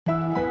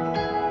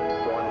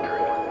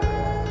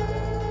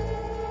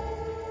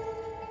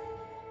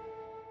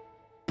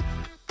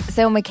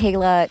So,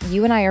 Michaela,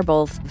 you and I are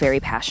both very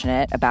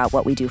passionate about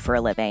what we do for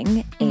a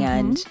living.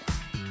 And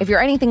if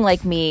you're anything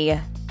like me,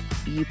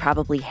 you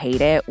probably hate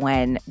it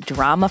when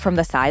drama from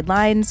the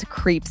sidelines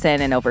creeps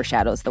in and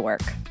overshadows the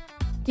work.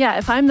 Yeah,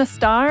 if I'm the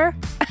star,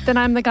 then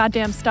I'm the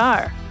goddamn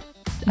star.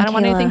 I don't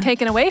want anything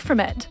taken away from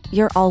it.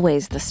 You're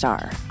always the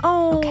star.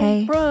 Oh,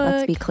 okay? Brooke.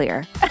 Let's be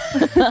clear.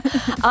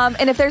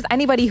 And if there's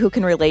anybody who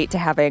can relate to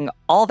having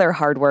all their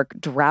hard work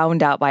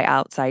drowned out by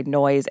outside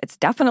noise, it's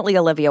definitely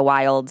Olivia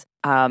Wilde.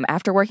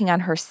 After working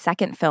on her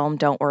second film,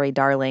 Don't Worry,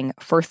 Darling,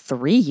 for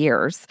 3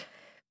 years,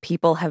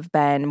 people have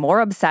been more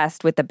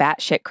obsessed with the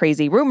batshit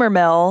crazy rumor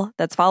mill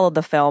that's followed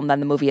the film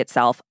than the movie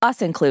itself,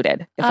 us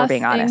included, if we're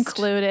being honest.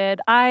 Included.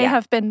 I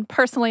have been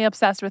personally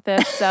obsessed with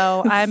this,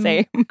 so I'm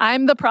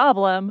the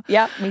problem.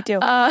 Yeah, me too.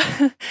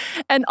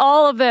 And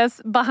all of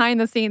this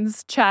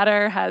behind-the-scenes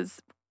chatter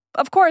has,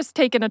 of course,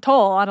 taken a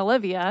toll on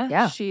Olivia.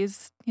 Yeah.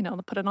 She's,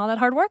 put in all that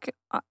hard work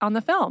on the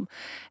film.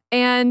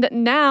 And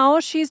now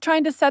she's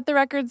trying to set the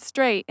record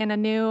straight in a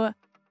new,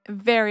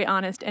 very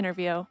honest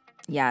interview.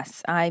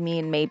 Yes, I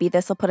mean, maybe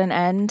this will put an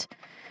end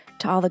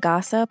to all the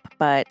gossip,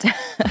 but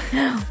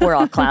we're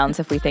all clowns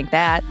if we think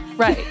that.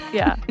 Right,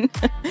 yeah.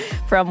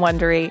 From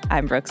Wondery,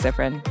 I'm Brooke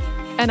Sifrin.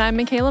 And I'm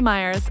Michaela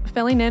Myers,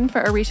 filling in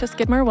for Arisha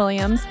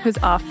Skidmore-Williams, who's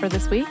off for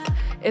this week.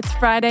 It's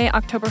Friday,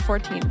 October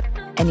 14th.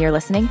 And you're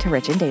listening to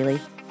Rich and Daily.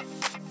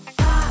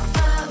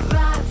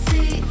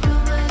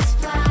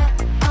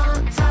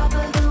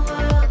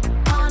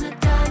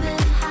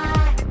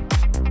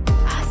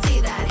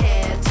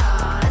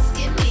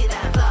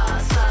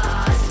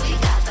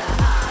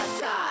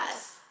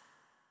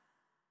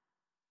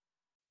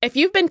 If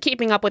you've been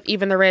keeping up with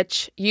Even the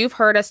Rich, you've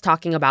heard us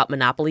talking about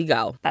Monopoly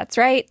Go. That's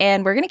right,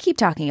 and we're going to keep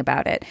talking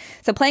about it.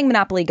 So playing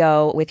Monopoly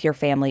Go with your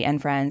family and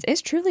friends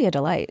is truly a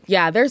delight.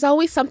 Yeah, there's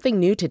always something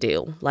new to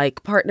do,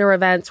 like partner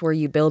events where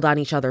you build on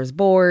each other's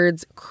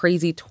boards,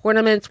 crazy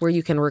tournaments where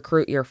you can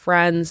recruit your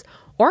friends,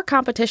 or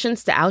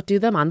competitions to outdo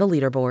them on the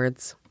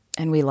leaderboards.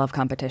 And we love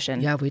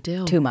competition. Yeah, we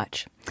do. Too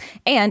much.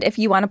 And if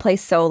you want to play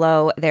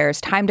solo, there's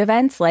timed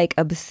events like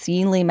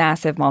obscenely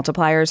massive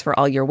multipliers for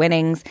all your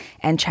winnings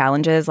and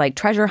challenges like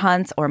treasure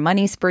hunts or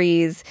money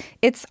sprees.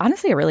 It's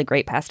honestly a really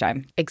great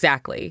pastime.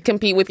 Exactly.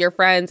 Compete with your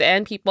friends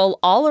and people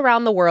all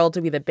around the world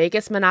to be the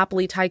biggest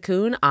Monopoly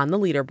tycoon on the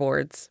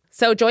leaderboards.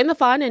 So join the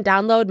fun and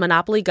download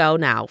Monopoly Go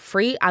now,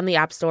 free on the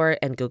App Store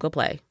and Google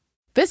Play.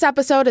 This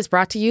episode is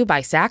brought to you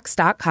by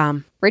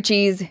Saks.com.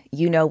 Richies,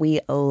 you know we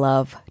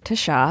love to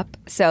shop,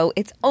 so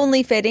it's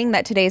only fitting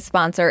that today's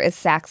sponsor is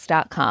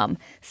Saks.com.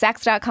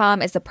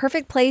 Saks.com is the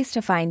perfect place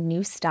to find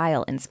new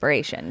style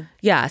inspiration.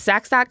 Yeah,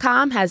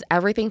 Saks.com has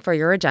everything for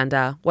your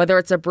agenda, whether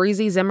it's a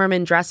breezy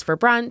Zimmermann dress for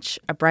brunch,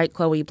 a bright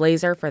Chloe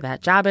blazer for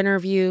that job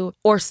interview,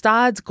 or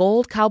Staud's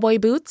gold cowboy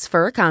boots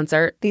for a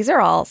concert. These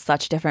are all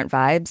such different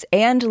vibes,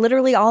 and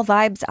literally all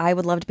vibes I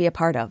would love to be a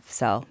part of,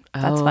 so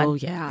that's fun. Oh,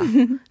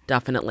 yeah,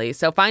 definitely.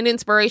 So find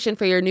inspiration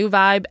for your new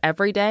vibe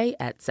every day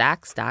at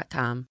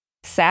Saks.com.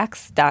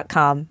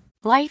 Saks.com.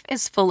 Life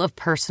is full of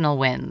personal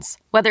wins.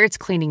 Whether it's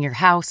cleaning your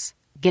house,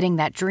 getting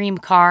that dream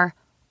car,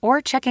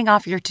 or checking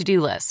off your to-do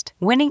list,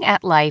 winning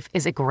at life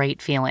is a great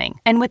feeling.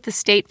 And with the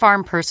State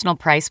Farm Personal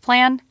Price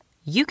Plan,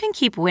 you can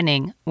keep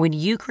winning when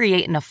you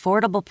create an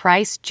affordable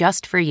price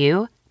just for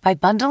you by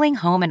bundling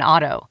home and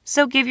auto.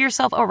 So give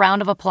yourself a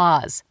round of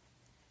applause.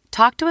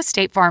 Talk to a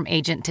State Farm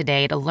agent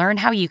today to learn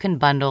how you can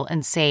bundle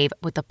and save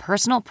with the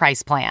Personal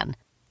Price Plan.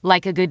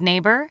 Like a good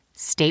neighbor,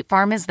 State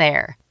Farm is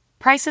there.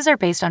 Prices are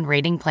based on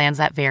rating plans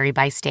that vary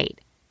by state.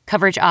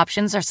 Coverage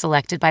options are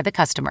selected by the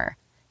customer.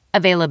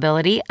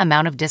 Availability,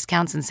 amount of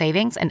discounts and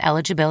savings, and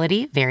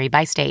eligibility vary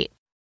by state.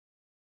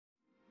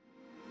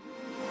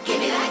 Give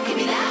me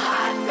that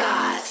hot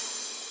goss.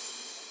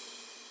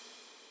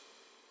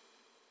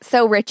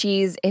 So,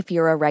 Richies, if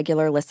you're a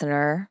regular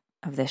listener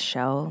of this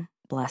show,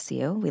 bless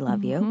you. We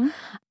love you.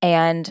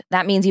 And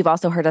that means you've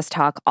also heard us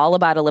talk all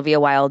about Olivia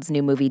Wilde's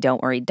new movie,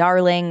 Don't Worry,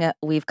 Darling.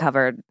 We've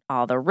covered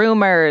all the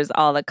rumors,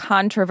 all the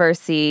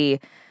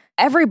controversy.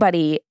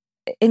 Everybody,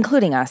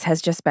 including us,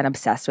 has just been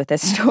obsessed with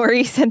this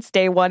story since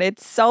day one.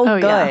 It's so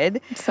good.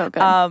 Yeah. It's so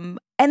good. And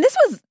this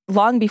was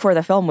long before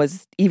the film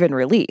was even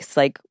released.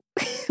 Like,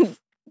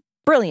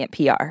 brilliant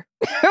PR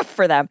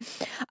for them.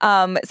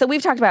 So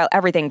we've talked about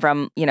everything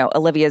from,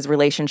 Olivia's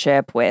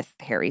relationship with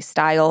Harry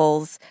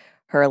Styles,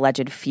 her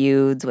alleged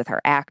feuds with her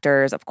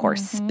actors, of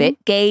course,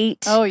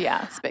 Spitgate. Oh,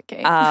 yeah,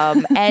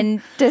 Spitgate.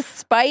 And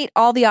despite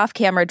all the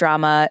off-camera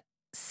drama,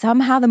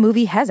 somehow the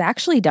movie has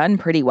actually done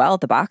pretty well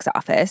at the box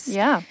office.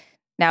 Yeah.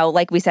 Now,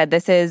 like we said,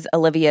 this is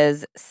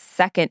Olivia's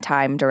second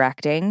time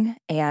directing,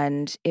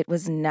 and it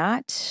was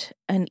not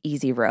an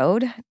easy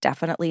road.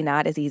 Definitely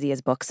not as easy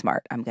as Booksmart,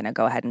 I'm going to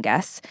go ahead and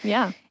guess.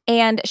 Yeah.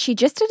 And she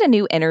just did a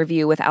new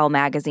interview with Elle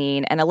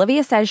magazine, and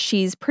Olivia says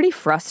she's pretty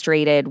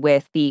frustrated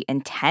with the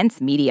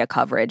intense media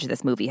coverage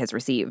this movie has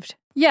received.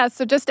 Yeah,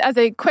 so just as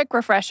a quick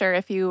refresher,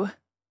 if you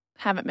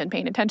haven't been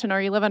paying attention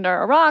or you live under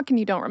a rock and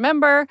you don't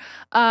remember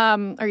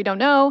or you don't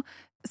know,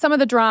 some of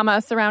the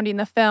drama surrounding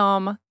the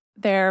film,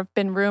 there have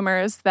been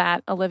rumors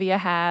that Olivia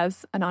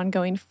has an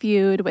ongoing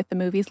feud with the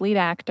movie's lead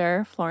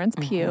actor, Florence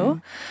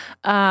Pugh.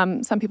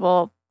 Some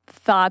people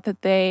thought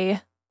that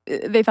they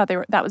thought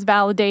that was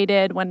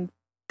validated when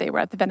they were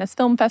at the Venice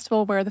Film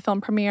Festival where the film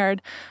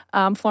premiered.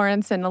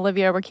 Florence and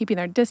Olivia were keeping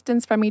their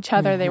distance from each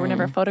other. They were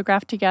never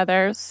photographed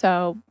together.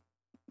 So,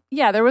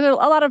 yeah, there was a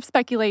lot of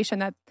speculation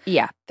that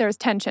there's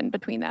tension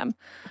between them.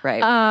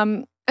 Right.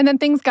 And then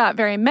things got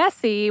very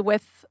messy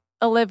with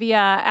Olivia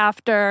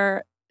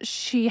after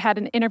she had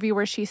an interview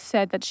where she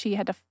said that she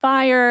had to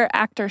fire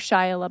actor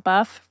Shia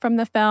LaBeouf from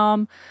the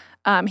film.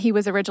 He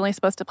was originally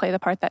supposed to play the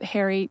part that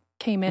Harry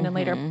came in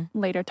and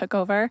later took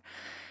over.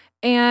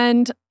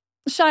 And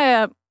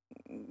Shia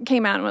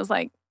came out and was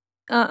like,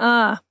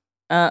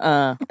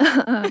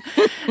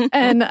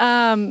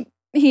 And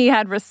he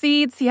had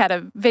receipts. He had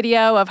a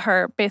video of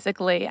her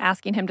basically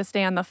asking him to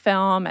stay on the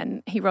film.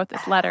 And he wrote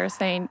this letter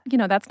saying,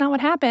 that's not what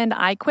happened.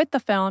 I quit the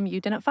film.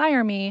 You didn't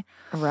fire me.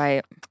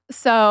 Right.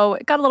 So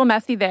it got a little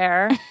messy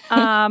there.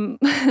 And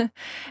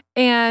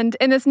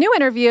in this new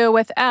interview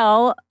with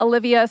Elle,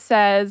 Olivia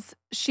says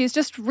she's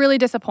just really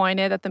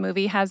disappointed that the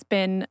movie has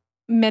been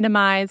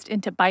minimized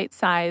into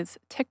bite-sized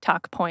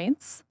TikTok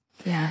points.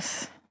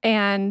 Yes.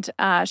 And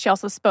she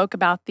also spoke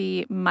about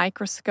the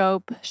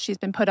microscope she's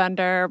been put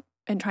under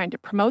in trying to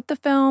promote the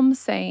film,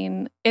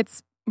 saying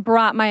it's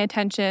brought my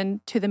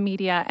attention to the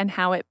media and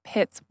how it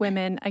pits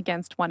women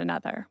against one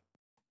another.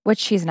 Which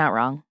she's not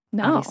wrong,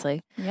 No.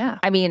 obviously. Yeah.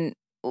 I mean,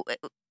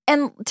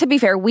 and to be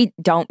fair, we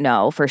don't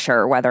know for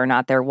sure whether or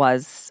not there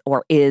was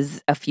or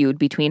is a feud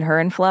between her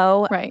and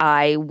Flo. Right.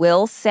 I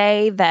will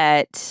say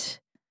that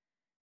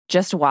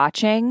just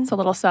watching, It's a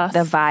little sus. the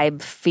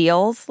vibe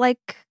feels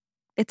like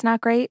it's not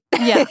great.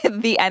 Yeah.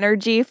 The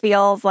energy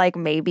feels like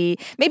maybe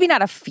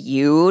not a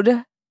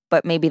feud,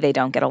 but maybe they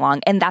don't get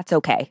along. And that's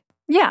okay.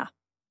 Yeah.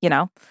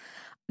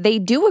 They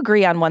do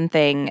agree on one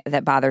thing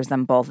that bothers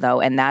them both, though,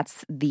 and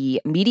that's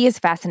the media's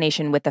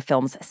fascination with the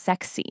film's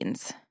sex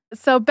scenes.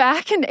 So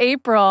back in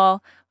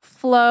April,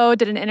 Flo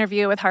did an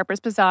interview with Harper's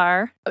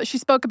Bazaar. She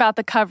spoke about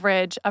the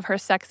coverage of her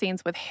sex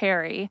scenes with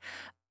Harry.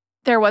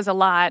 There was a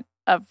lot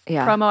of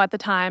promo at the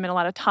time and a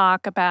lot of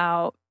talk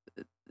about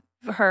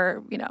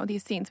her,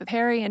 these scenes with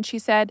Harry. And she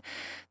said,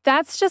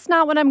 that's just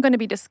not what I'm going to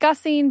be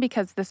discussing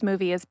because this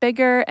movie is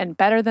bigger and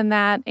better than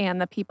that.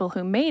 And the people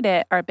who made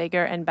it are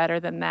bigger and better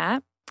than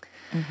that.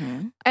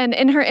 Mm-hmm. And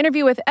in her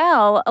interview with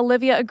Elle,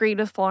 Olivia agreed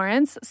with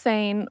Florence,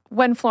 saying,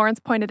 when Florence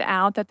pointed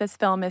out that this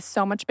film is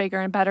so much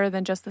bigger and better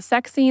than just the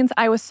sex scenes,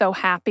 I was so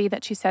happy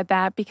that she said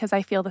that because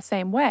I feel the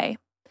same way.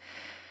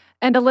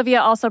 And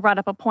Olivia also brought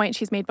up a point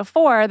she's made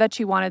before that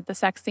she wanted the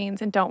sex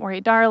scenes in Don't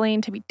Worry,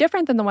 Darling to be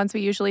different than the ones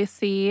we usually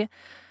see.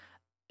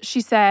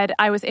 She said,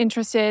 I was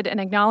interested in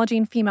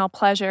acknowledging female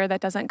pleasure that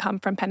doesn't come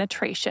from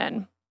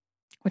penetration.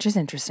 Which is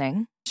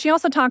interesting. She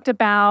also talked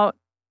about,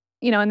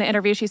 in the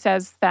interview, she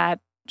says that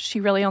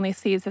she really only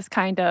sees this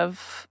kind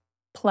of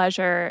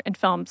pleasure in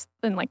films,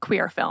 in like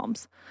queer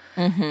films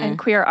and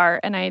queer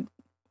art. And I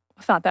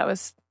thought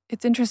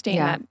it's interesting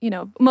that,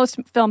 most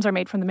films are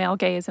made from the male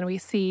gaze and we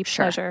see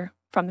pleasure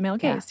from the male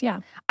gaze. Yeah.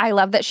 I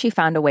love that she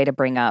found a way to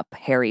bring up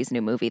Harry's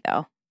new movie,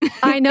 though.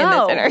 I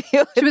know. In this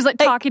interview. She was like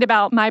talking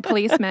about My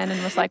Policeman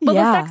and was like, well,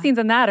 the sex scenes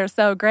in that are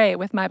so great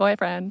with my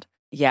boyfriend.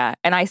 Yeah.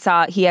 And I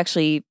saw he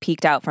actually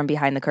peeked out from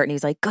behind the curtain.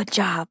 He's like, good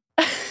job.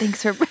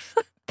 Thanks for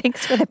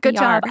the Good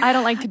PR. job. I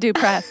don't like to do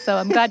press, so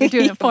I'm glad you're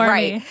doing it for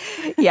me.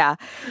 Yeah.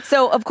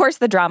 So, of course,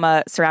 the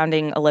drama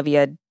surrounding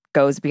Olivia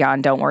goes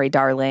beyond Don't Worry,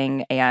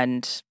 Darling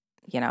and,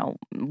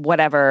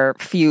 whatever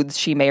feuds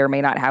she may or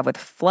may not have with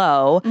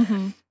Flo.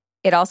 Mm-hmm.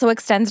 It also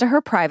extends to her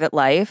private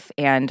life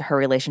and her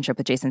relationship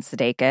with Jason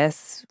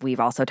Sudeikis. We've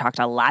also talked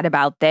a lot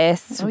about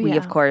this. We,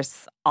 of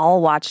course,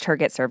 all watched her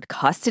get served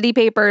custody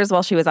papers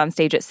while she was on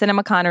stage at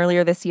CinemaCon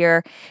earlier this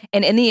year.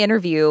 And in the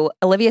interview,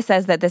 Olivia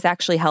says that this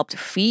actually helped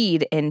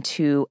feed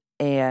into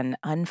an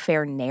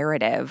unfair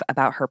narrative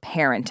about her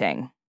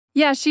parenting.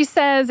 Yeah, she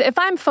says, if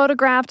I'm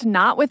photographed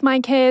not with my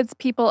kids,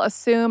 people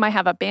assume I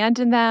have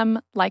abandoned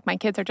them, like my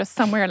kids are just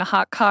somewhere in a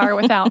hot car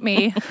without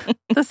me.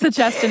 The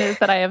suggestion is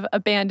that I have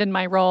abandoned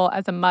my role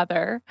as a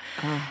mother.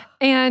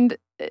 And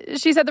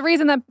she said the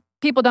reason that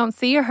people don't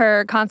see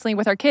her constantly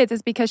with her kids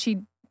is because she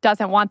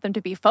doesn't want them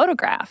to be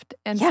photographed.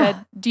 And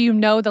said, do you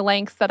know the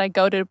lengths that I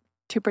go to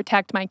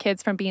protect my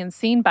kids from being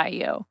seen by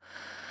you?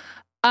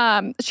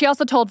 She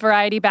also told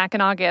Variety back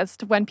in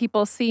August, when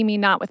people see me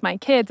not with my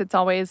kids, it's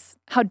always,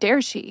 how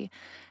dare she?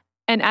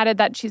 And added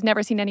that she's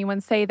never seen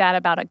anyone say that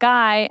about a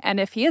guy. And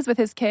if he is with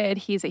his kid,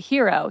 he's a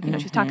hero.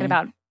 She's talking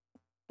about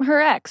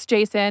her ex,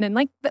 Jason. And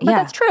but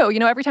that's true.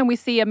 Every time we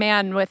see a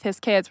man with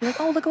his kids, we're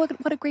like, oh, look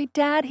what a great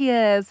dad he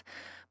is.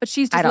 But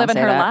she's just living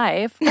her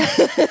life.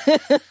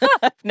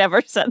 I've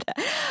never said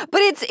that. But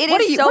it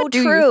is so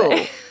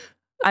true.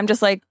 I'm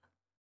just like,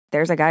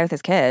 there's a guy with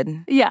his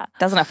kid. Yeah.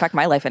 Doesn't affect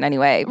my life in any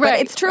way.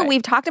 But it's true. Right.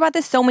 We've talked about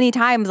this so many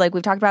times. Like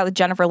we've talked about with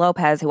Jennifer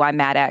Lopez, who I'm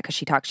mad at because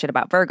she talks shit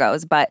about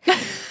Virgos. But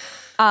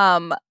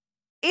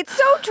It's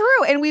so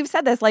true. And we've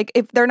said this, like,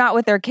 if they're not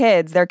with their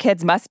kids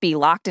must be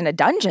locked in a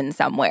dungeon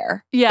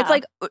somewhere. Yeah. It's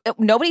like,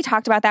 nobody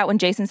talked about that when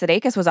Jason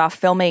Sudeikis was off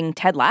filming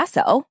Ted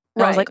Lasso.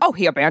 I was like, oh,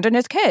 he abandoned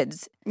his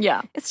kids.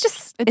 Yeah. It's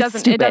just, it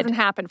doesn't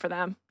happen for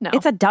them. No.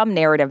 It's a dumb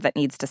narrative that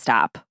needs to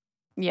stop.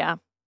 Yeah.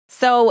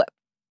 So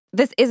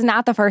this is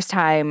not the first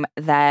time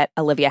that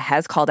Olivia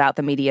has called out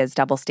the media's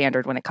double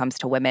standard when it comes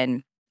to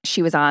women.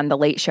 She was on The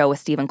Late Show with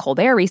Stephen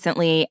Colbert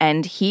recently,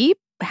 and he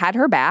had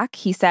her back.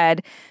 He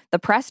said, the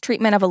press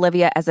treatment of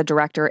Olivia as a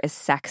director is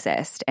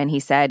sexist. And he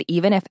said,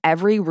 even if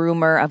every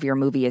rumor of your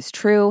movie is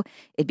true,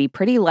 it'd be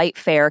pretty light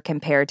fare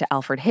compared to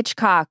Alfred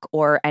Hitchcock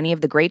or any of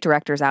the great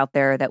directors out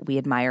there that we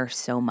admire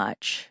so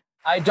much.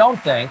 I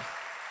don't think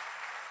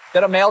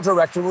that a male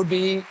director would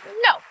be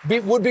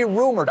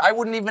rumored. I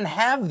wouldn't even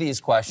have these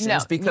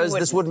questions because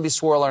this wouldn't be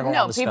swirling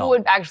around this film. No, people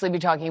would actually be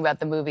talking about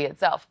the movie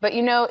itself. But,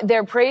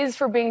 they're praised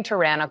for being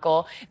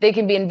tyrannical. They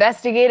can be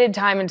investigated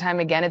time and time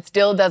again. It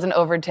still doesn't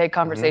overtake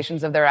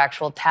conversations of their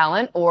actual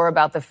talent or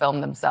about the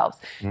film themselves.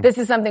 This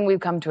is something we've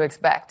come to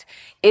expect.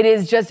 It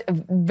is just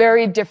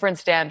very different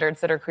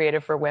standards that are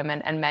created for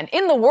women and men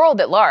in the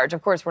world at large.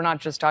 Of course, we're not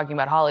just talking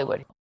about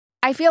Hollywood.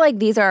 I feel like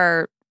these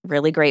are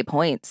really great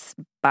points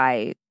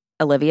by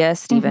Olivia.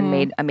 Stephen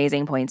made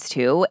amazing points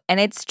too. And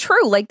it's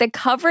true. Like, the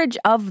coverage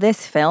of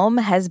this film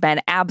has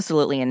been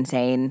absolutely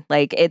insane.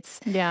 Like,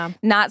 it's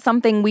not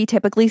something we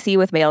typically see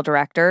with male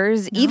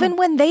directors, even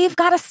when they've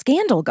got a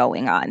scandal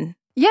going on.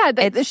 Yeah,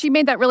 she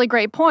made that really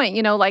great point.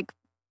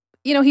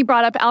 He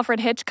brought up Alfred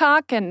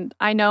Hitchcock, and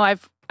I know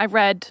I've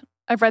read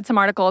some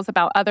articles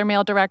about other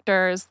male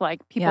directors, like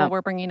people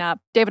were bringing up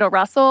David O.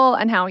 Russell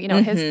and how,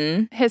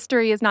 his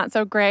history is not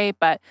so great,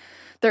 but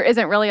there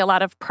isn't really a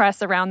lot of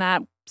press around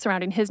that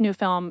surrounding his new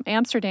film,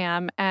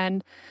 Amsterdam.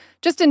 And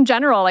just in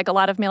general, like, a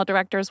lot of male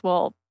directors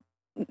will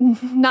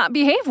not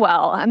behave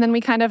well. And then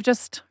we kind of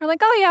just are like,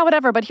 oh, yeah,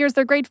 whatever, but here's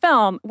their great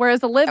film.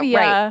 Whereas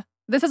Olivia,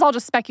 this is all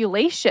just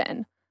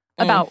speculation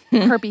about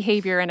her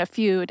behavior in a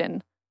feud.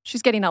 And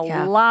she's getting a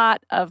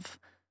lot of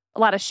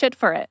shit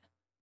for it.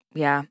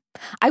 Yeah.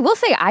 I will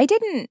say I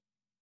didn't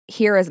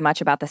hear as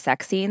much about the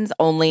sex scenes,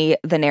 only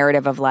the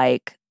narrative of,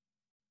 like,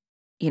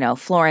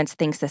 Florence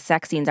thinks the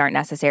sex scenes aren't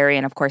necessary.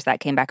 And of course, that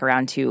came back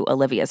around to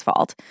Olivia's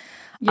fault.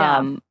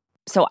 Yeah.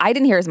 So I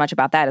didn't hear as much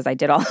about that as I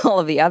did all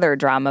of the other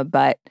drama.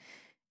 But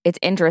it's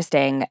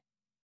interesting,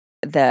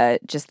 the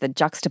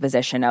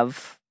juxtaposition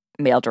of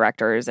male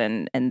directors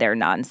and their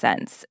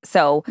nonsense.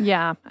 So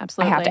yeah,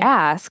 absolutely. I have to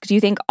ask, do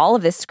you think all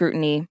of this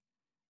scrutiny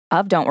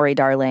of Don't Worry,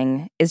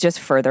 Darling is just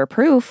further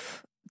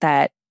proof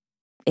that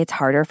it's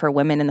harder for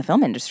women in the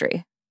film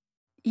industry?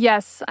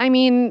 Yes. I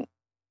mean,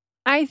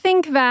 I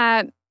think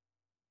that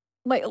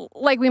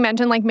like we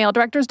mentioned, like, male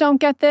directors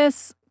don't get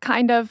this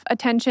kind of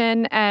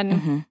attention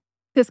and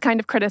this kind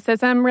of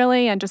criticism,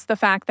 really, and just the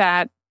fact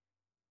that,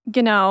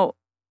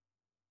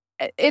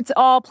 it's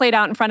all played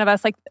out in front of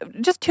us, like,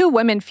 just two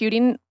women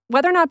feuding,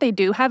 whether or not they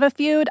do have a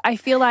feud. I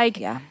feel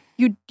like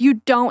you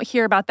don't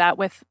hear about that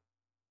with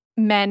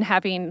men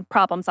having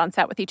problems on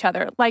set with each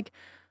other. Like,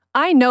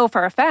 I know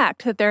for a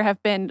fact that there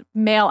have been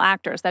male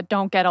actors that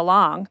don't get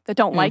along, that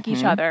don't like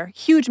each other,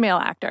 huge male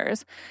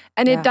actors,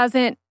 and it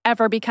doesn't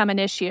ever become an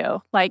issue.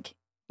 Like,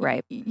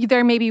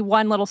 there may be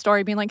one little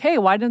story being like, hey,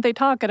 why didn't they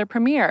talk at a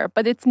premiere?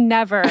 But it's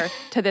never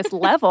to this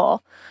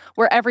level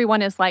where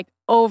everyone is, like,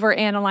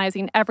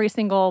 over-analyzing every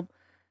single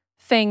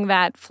thing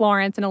that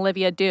Florence and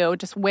Olivia do,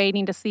 just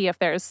waiting to see if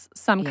there's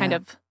some kind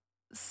of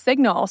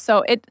signal.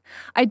 So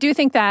I do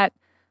think that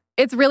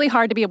it's really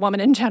hard to be a woman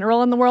in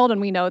general in the world,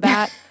 and we know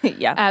that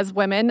as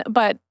women.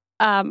 But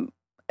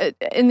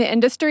in the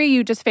industry,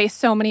 you just face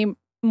so many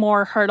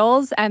more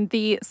hurdles, and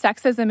the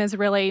sexism is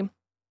really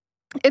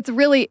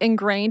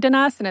ingrained in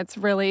us, and it's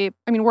really,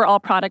 I mean, we're all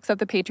products of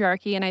the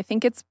patriarchy, and I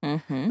think it's,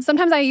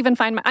 sometimes I even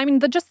find,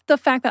 just the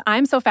fact that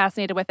I'm so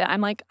fascinated with it,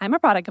 I'm like, I'm a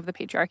product of the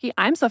patriarchy.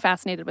 I'm so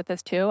fascinated with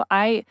this too.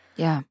 I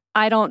guess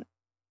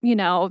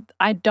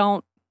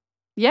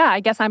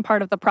I'm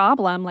part of the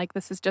problem. Like,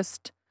 this is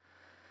just,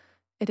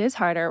 it is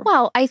harder.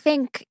 Well, I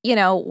think,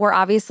 we're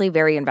obviously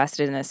very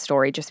invested in this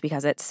story just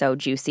because it's so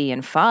juicy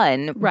and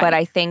fun. Right. But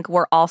I think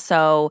we're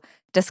also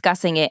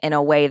discussing it in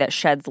a way that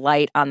sheds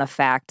light on the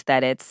fact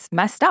that it's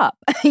messed up.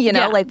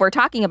 Like, we're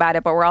talking about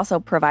it, but we're also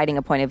providing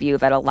a point of view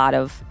that a lot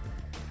of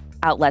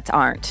outlets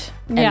aren't.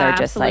 And they're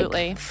just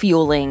like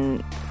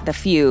fueling the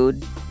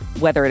feud,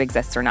 whether it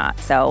exists or not.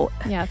 So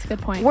yeah, that's a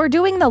good point. We're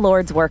doing the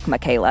Lord's work,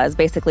 Michaela, is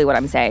basically what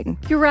I'm saying.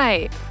 You're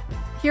right.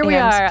 Here we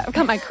are. I've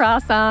got my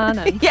cross on.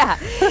 And yeah.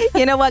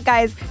 You know what,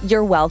 guys?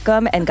 You're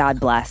welcome, and God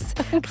bless.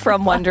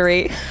 From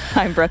Wondery,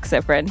 I'm Brooke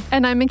Sifrin.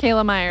 And I'm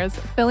Michaela Myers,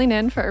 filling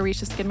in for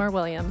Arisha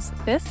Skidmore-Williams.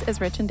 This is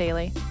Rich and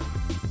Daily.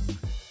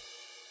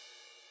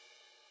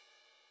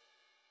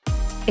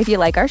 If you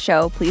like our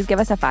show, please give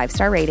us a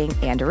 5-star rating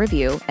and a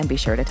review, and be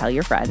sure to tell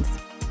your friends.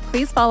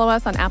 Please follow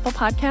us on Apple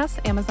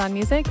Podcasts, Amazon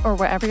Music, or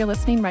wherever you're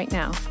listening right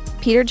now.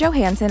 Peter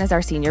Johansson is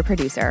our senior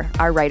producer.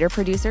 Our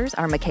writer-producers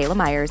are Michaela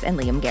Myers and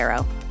Liam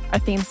Garrow. Our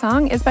theme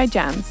song is by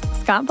Gems.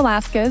 Scott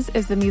Velasquez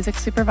is the music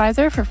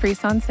supervisor for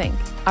Frisson Sync.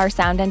 Our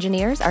sound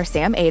engineers are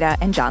Sam Ada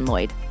and John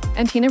Lloyd.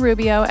 And Tina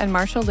Rubio and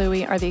Marshall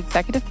Louie are the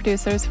executive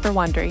producers for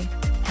Wondery.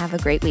 Have a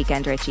great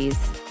weekend, Richies.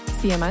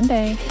 See you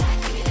Monday.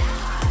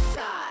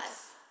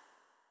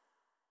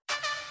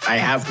 I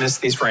have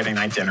missed these Friday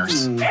night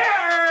dinners.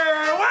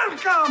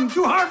 Welcome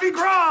to Harvey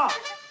Graw.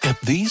 At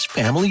these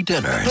family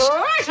dinners,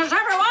 Delicious,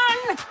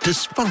 everyone!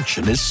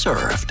 dysfunction is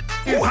served.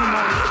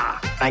 Wow.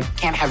 I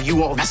can't have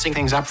you all messing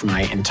things up for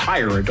my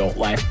entire adult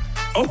life.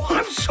 Oh,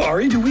 I'm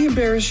sorry. Do we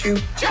embarrass you?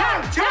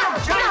 Jump,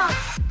 jump, jump!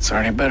 It's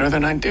already better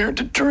than I dared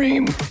to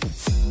dream.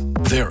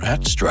 They're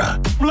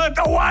extra. Let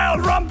the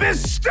wild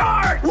rumpus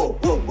start! Woo,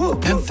 woo, woo,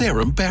 woo. And they're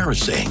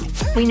embarrassing.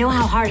 We know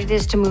how hard it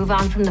is to move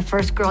on from the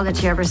first girl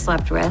that you ever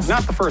slept with.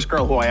 Not the first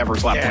girl who I ever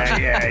slept with.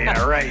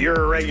 Yeah, right.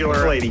 You're a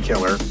regular lady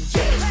killer.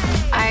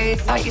 I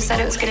thought you said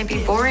it was going to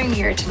be boring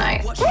here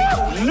tonight.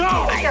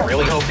 No! I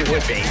really hoped it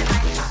would be.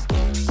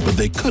 But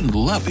they couldn't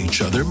love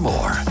each other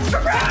more.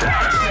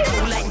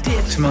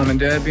 It's Mom and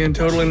Dad being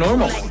totally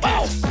normal.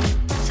 Wow.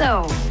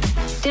 So,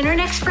 dinner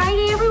next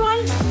Friday,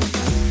 everyone?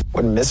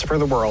 Wouldn't miss it for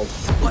the world.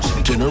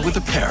 Dinner with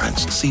the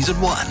Parents, Season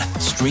 1.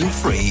 Stream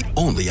free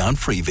only on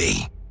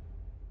Freevee.